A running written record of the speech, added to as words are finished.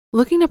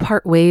Looking to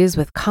part ways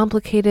with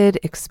complicated,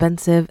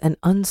 expensive, and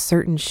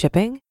uncertain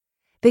shipping?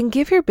 Then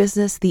give your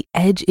business the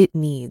edge it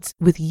needs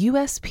with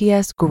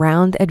USPS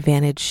Ground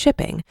Advantage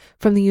shipping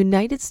from the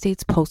United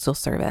States Postal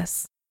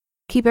Service.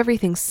 Keep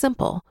everything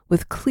simple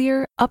with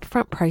clear,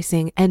 upfront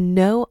pricing and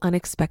no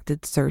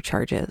unexpected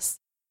surcharges.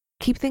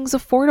 Keep things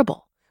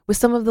affordable with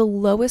some of the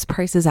lowest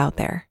prices out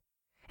there.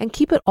 And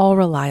keep it all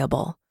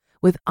reliable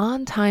with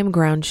on-time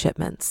ground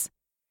shipments.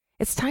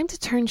 It's time to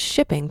turn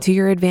shipping to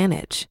your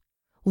advantage.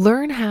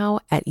 Learn how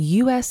at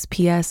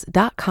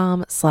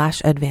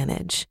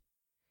USPS.com/advantage.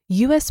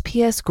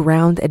 USPS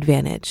Ground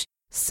Advantage.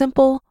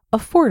 Simple,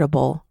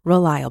 affordable,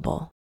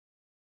 reliable.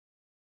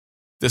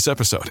 This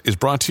episode is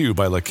brought to you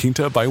by La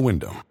Quinta by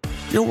Wyndham.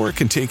 Your work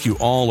can take you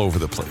all over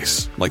the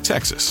place, like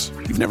Texas.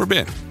 You've never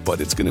been, but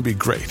it's going to be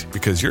great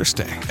because you're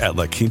staying at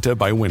La Quinta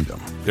by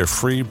Wyndham. Their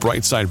free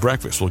Bright Side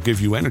breakfast will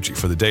give you energy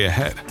for the day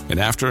ahead.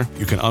 And after,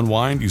 you can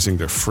unwind using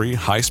their free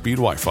high-speed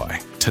Wi-Fi.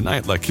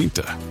 Tonight, La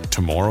Quinta.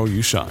 Tomorrow,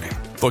 you shine.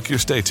 Book your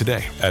stay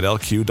today at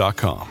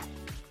LQ.com.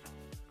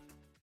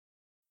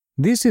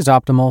 This is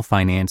Optimal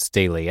Finance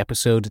Daily,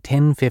 episode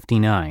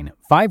 1059,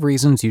 5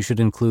 Reasons You Should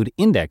Include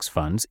Index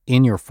Funds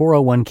in Your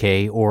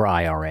 401k or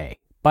IRA,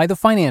 by the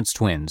Finance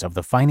Twins of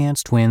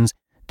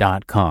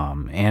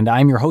thefinancetwins.com. And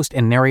I'm your host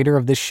and narrator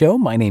of this show.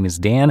 My name is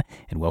Dan,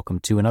 and welcome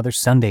to another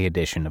Sunday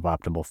edition of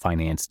Optimal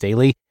Finance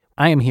Daily.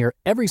 I am here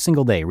every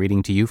single day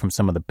reading to you from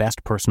some of the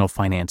best personal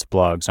finance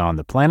blogs on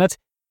the planet.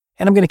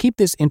 And I'm going to keep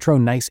this intro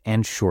nice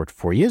and short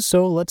for you,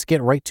 so let's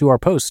get right to our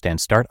post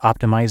and start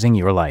optimizing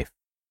your life.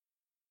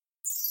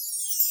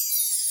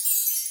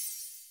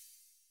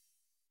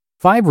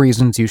 5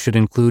 Reasons You Should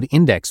Include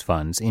Index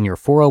Funds in Your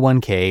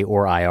 401k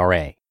or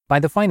IRA, by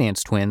the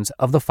Finance Twins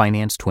of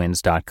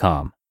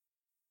thefinancetwins.com.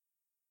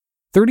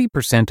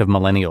 30% of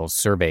millennials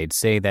surveyed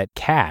say that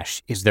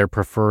cash is their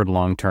preferred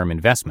long-term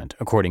investment,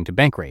 according to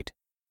Bankrate.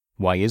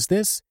 Why is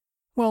this?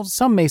 Well,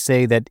 some may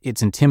say that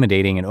it's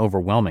intimidating and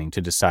overwhelming to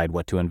decide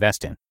what to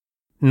invest in.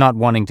 Not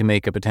wanting to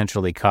make a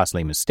potentially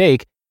costly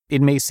mistake, it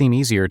may seem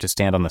easier to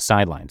stand on the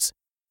sidelines.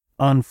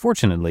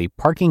 Unfortunately,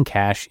 parking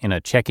cash in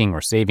a checking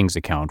or savings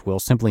account will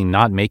simply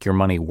not make your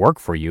money work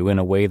for you in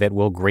a way that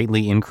will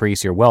greatly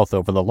increase your wealth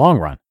over the long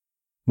run.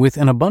 With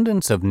an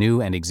abundance of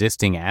new and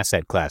existing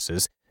asset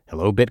classes,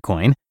 hello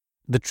Bitcoin,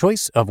 the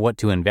choice of what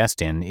to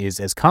invest in is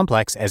as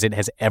complex as it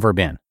has ever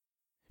been.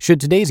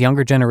 Should today's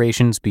younger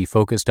generations be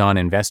focused on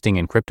investing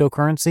in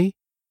cryptocurrency?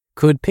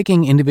 Could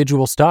picking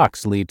individual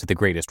stocks lead to the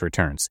greatest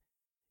returns?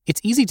 It's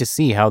easy to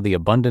see how the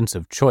abundance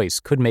of choice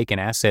could make an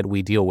asset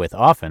we deal with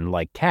often,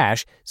 like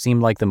cash,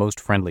 seem like the most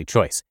friendly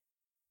choice.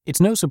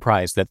 It's no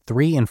surprise that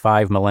 3 in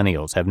 5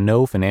 millennials have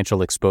no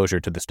financial exposure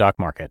to the stock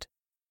market.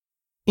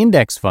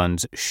 Index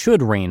funds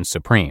should reign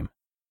supreme.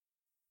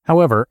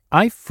 However,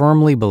 I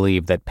firmly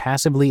believe that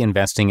passively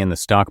investing in the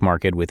stock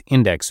market with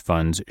index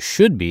funds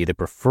should be the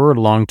preferred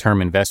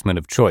long-term investment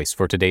of choice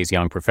for today's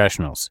young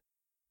professionals.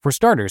 For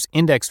starters,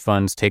 index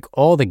funds take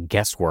all the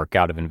guesswork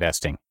out of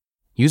investing.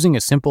 Using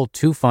a simple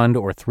 2-fund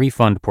or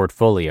 3-fund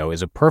portfolio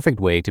is a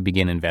perfect way to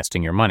begin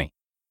investing your money.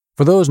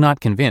 For those not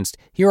convinced,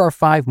 here are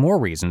 5 more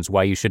reasons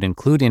why you should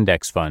include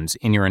index funds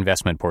in your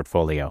investment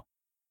portfolio.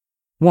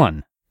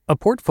 1. A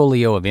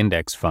portfolio of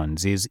index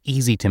funds is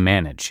easy to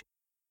manage.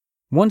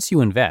 Once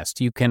you invest,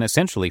 you can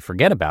essentially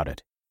forget about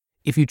it.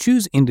 If you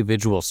choose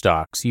individual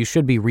stocks, you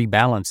should be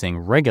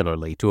rebalancing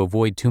regularly to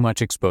avoid too much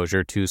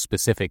exposure to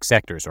specific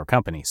sectors or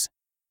companies.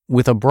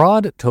 With a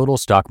broad total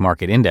stock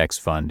market index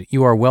fund,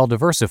 you are well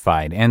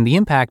diversified, and the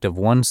impact of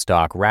one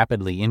stock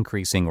rapidly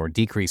increasing or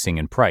decreasing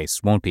in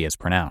price won't be as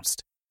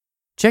pronounced.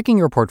 Checking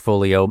your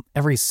portfolio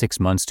every 6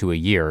 months to a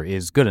year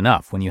is good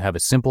enough when you have a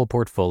simple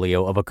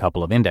portfolio of a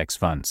couple of index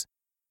funds.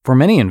 For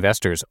many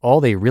investors,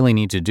 all they really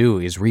need to do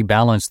is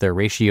rebalance their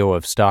ratio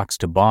of stocks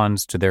to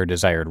bonds to their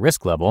desired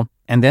risk level,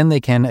 and then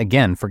they can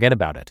again forget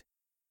about it.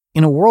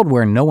 In a world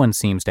where no one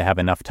seems to have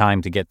enough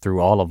time to get through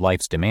all of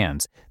life's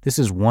demands, this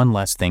is one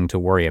less thing to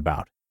worry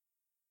about.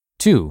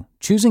 2.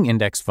 Choosing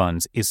index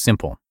funds is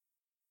simple.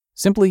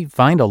 Simply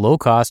find a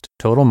low-cost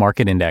total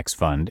market index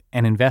fund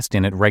and invest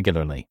in it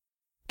regularly.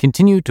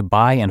 Continue to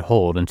buy and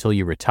hold until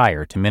you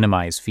retire to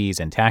minimize fees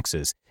and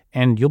taxes,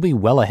 and you'll be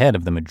well ahead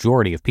of the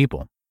majority of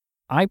people.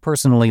 I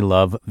personally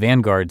love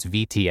Vanguard's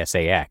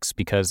VTSAX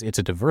because it's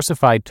a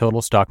diversified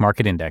total stock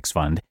market index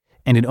fund,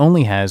 and it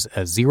only has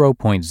a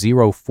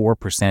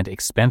 0.04%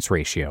 expense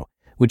ratio,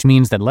 which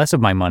means that less of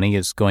my money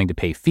is going to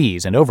pay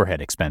fees and overhead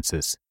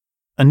expenses.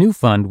 A new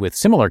fund with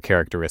similar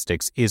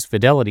characteristics is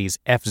Fidelity's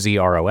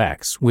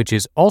FZROX, which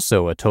is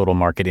also a total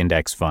market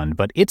index fund,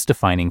 but its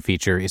defining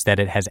feature is that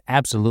it has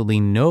absolutely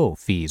no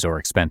fees or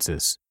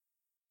expenses.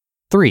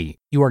 3.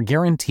 You are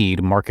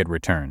guaranteed market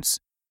returns.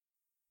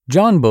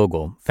 John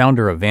Bogle,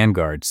 founder of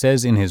Vanguard,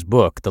 says in his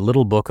book, The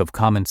Little Book of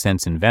Common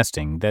Sense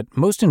Investing, that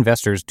most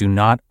investors do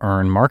not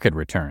earn market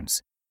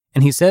returns.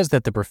 And he says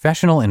that the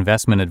professional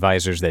investment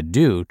advisors that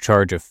do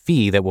charge a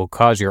fee that will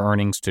cause your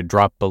earnings to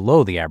drop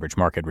below the average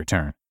market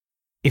return.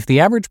 If the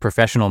average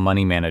professional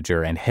money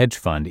manager and hedge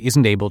fund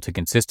isn't able to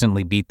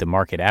consistently beat the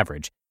market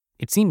average,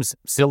 It seems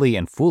silly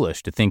and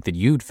foolish to think that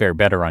you'd fare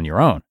better on your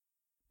own.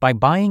 By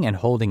buying and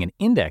holding an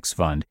index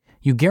fund,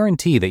 you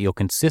guarantee that you'll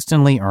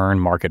consistently earn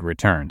market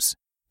returns.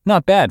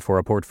 Not bad for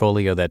a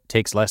portfolio that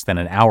takes less than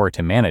an hour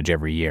to manage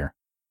every year.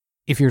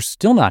 If you're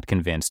still not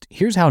convinced,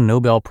 here's how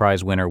Nobel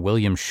Prize winner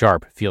William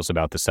Sharpe feels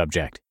about the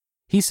subject.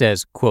 He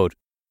says, quote,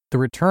 "The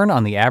return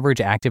on the average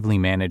actively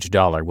managed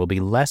dollar will be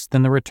less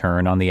than the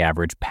return on the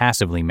average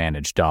passively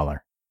managed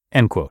dollar."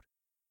 End quote.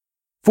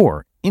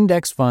 4.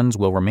 Index funds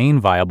will remain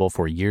viable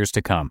for years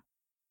to come.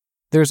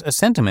 There's a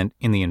sentiment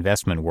in the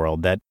investment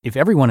world that if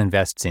everyone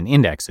invests in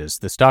indexes,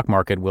 the stock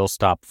market will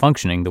stop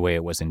functioning the way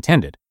it was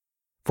intended.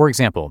 For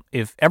example,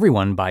 if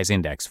everyone buys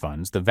index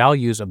funds, the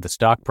values of the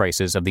stock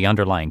prices of the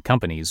underlying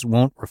companies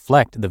won't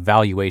reflect the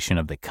valuation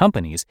of the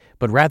companies,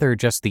 but rather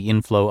just the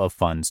inflow of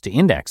funds to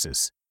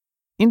indexes.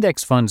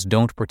 Index funds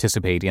don't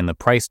participate in the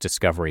price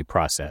discovery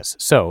process,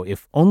 so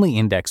if only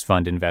index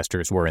fund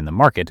investors were in the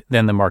market,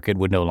 then the market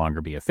would no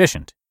longer be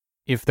efficient.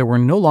 If there were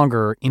no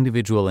longer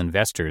individual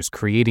investors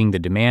creating the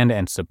demand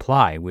and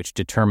supply which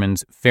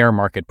determines fair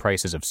market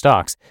prices of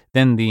stocks,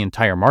 then the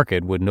entire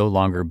market would no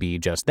longer be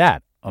just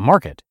that, a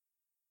market.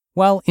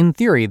 While in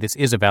theory this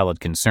is a valid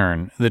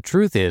concern, the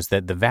truth is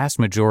that the vast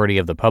majority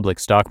of the public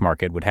stock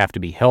market would have to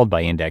be held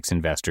by index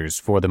investors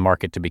for the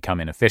market to become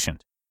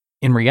inefficient.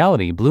 In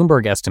reality,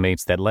 Bloomberg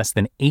estimates that less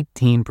than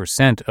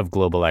 18% of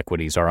global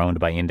equities are owned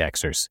by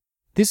indexers.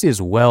 This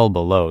is well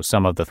below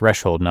some of the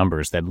threshold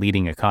numbers that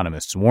leading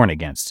economists warn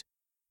against.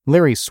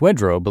 Larry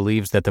Swedroe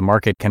believes that the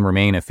market can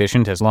remain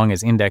efficient as long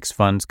as index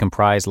funds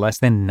comprise less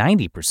than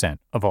 90%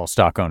 of all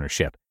stock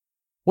ownership.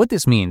 What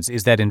this means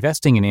is that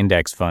investing in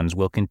index funds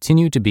will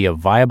continue to be a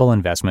viable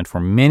investment for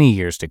many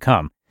years to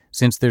come,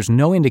 since there's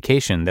no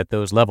indication that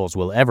those levels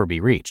will ever be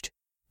reached.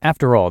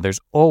 After all, there's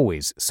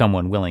always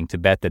someone willing to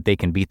bet that they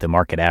can beat the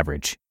market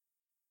average.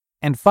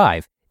 And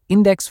 5,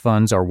 index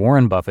funds are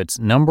Warren Buffett's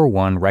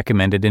 #1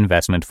 recommended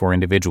investment for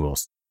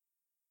individuals.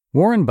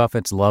 Warren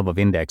Buffett's love of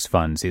index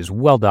funds is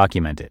well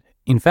documented.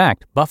 In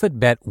fact, Buffett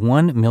bet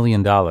 $1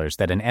 million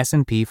that an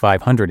S&P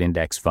 500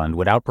 index fund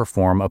would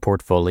outperform a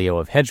portfolio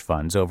of hedge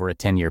funds over a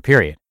 10-year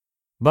period.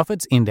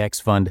 Buffett's index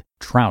fund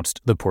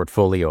trounced the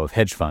portfolio of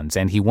hedge funds,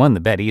 and he won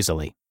the bet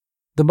easily.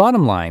 The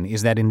bottom line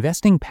is that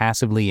investing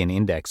passively in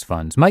index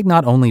funds might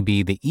not only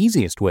be the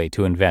easiest way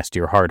to invest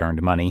your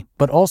hard-earned money,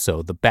 but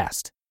also the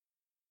best.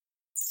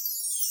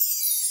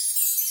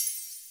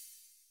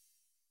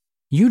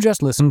 You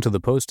just listened to the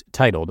post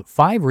titled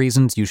 5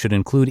 Reasons You Should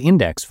Include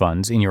Index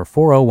Funds in Your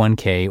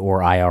 401k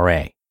or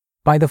IRA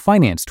by the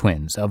Finance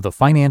Twins of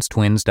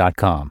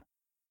thefinancetwins.com.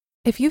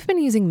 If you've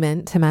been using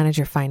Mint to manage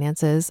your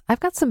finances, I've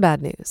got some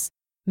bad news.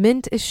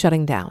 Mint is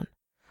shutting down.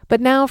 But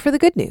now for the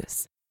good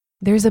news.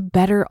 There's a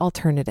better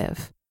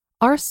alternative.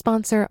 Our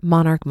sponsor,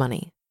 Monarch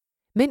Money.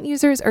 Mint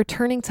users are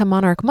turning to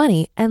Monarch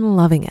Money and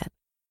loving it.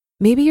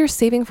 Maybe you're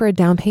saving for a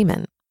down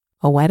payment,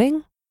 a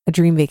wedding, a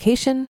dream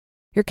vacation,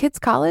 your kid's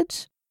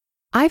college.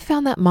 I've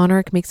found that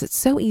Monarch makes it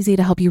so easy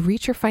to help you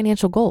reach your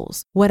financial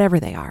goals, whatever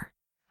they are.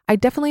 I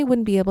definitely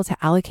wouldn't be able to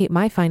allocate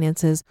my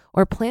finances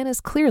or plan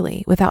as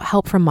clearly without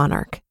help from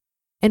Monarch.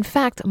 In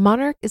fact,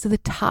 Monarch is the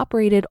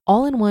top-rated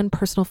all-in-one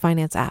personal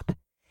finance app.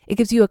 It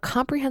gives you a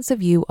comprehensive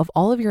view of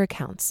all of your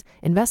accounts,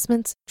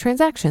 investments,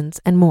 transactions,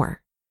 and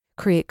more.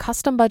 Create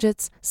custom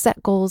budgets,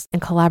 set goals,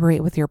 and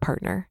collaborate with your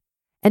partner.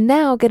 And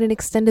now get an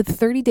extended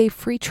 30-day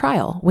free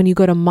trial when you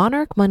go to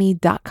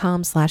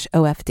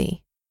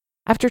monarchmoney.com/OFD.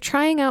 After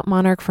trying out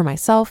Monarch for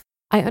myself,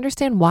 I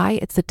understand why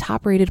it's the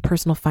top-rated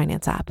personal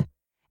finance app.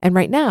 And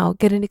right now,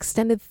 get an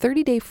extended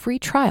 30-day free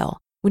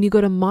trial when you go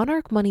to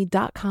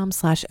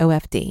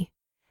monarchmoney.com/OFD.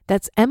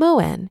 That's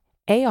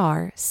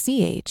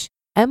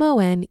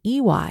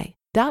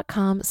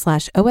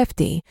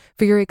monarchmoney.com/OFD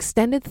for your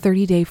extended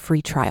 30-day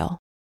free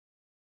trial.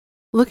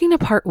 Looking to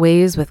part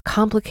ways with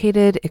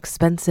complicated,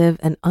 expensive,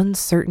 and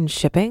uncertain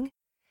shipping?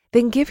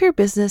 Then give your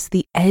business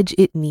the edge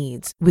it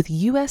needs with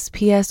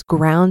USPS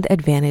Ground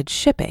Advantage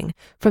shipping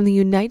from the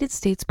United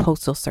States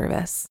Postal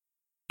Service.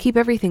 Keep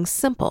everything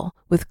simple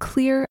with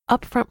clear,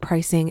 upfront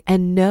pricing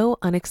and no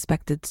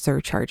unexpected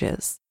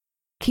surcharges.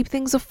 Keep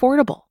things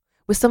affordable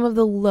with some of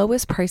the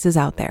lowest prices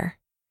out there.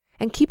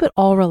 And keep it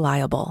all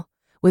reliable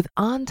with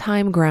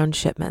on-time ground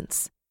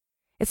shipments.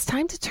 It's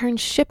time to turn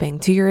shipping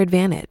to your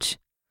advantage.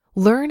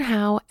 Learn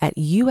how at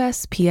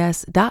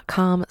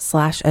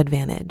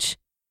USPS.com/advantage.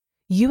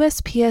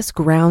 USPS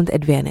Ground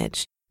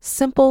Advantage.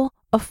 Simple,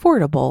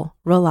 affordable,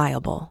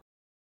 reliable.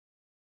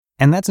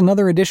 And that's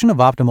another edition of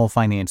Optimal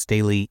Finance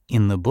Daily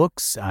in the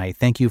books. I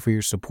thank you for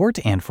your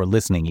support and for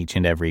listening each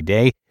and every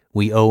day.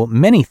 We owe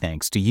many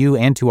thanks to you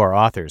and to our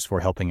authors for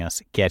helping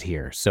us get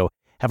here. So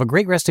have a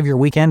great rest of your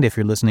weekend if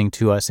you're listening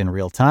to us in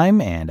real time,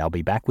 and I'll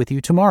be back with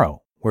you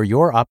tomorrow, where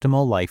your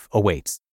optimal life awaits.